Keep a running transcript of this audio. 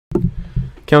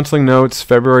Counselling Notes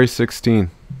February 16.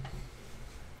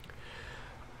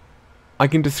 I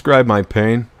can describe my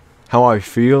pain, how I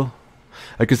feel.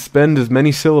 I could spend as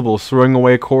many syllables throwing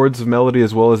away chords of melody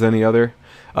as well as any other.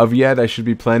 Of yet I should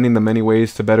be planning the many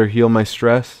ways to better heal my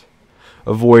stress.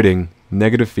 Avoiding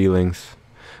negative feelings.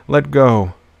 Let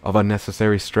go of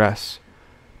unnecessary stress.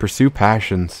 Pursue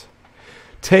passions.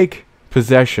 Take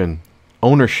possession,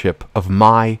 ownership of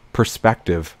my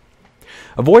perspective.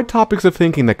 Avoid topics of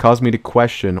thinking that cause me to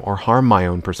question or harm my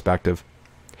own perspective.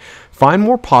 Find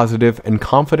more positive and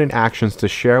confident actions to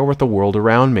share with the world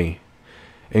around me,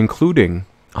 including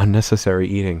unnecessary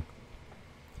eating.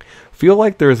 Feel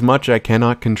like there is much I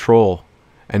cannot control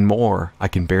and more I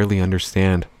can barely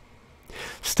understand.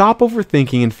 Stop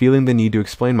overthinking and feeling the need to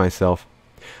explain myself.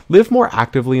 Live more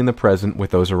actively in the present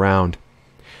with those around.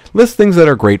 List things that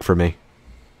are great for me.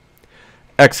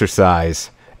 Exercise,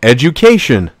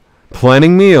 education,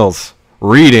 planning meals,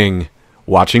 reading,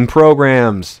 watching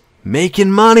programs,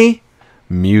 making money,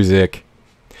 music.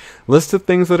 List of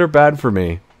things that are bad for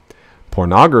me.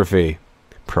 Pornography,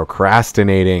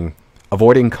 procrastinating,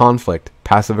 avoiding conflict,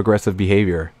 passive-aggressive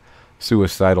behavior,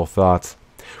 suicidal thoughts,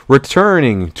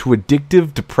 returning to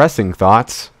addictive, depressing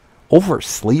thoughts,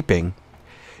 oversleeping,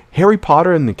 Harry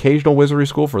Potter and the occasional wizardry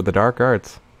school for the dark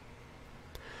arts.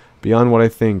 Beyond what I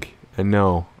think and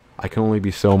know, I can only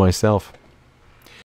be so myself.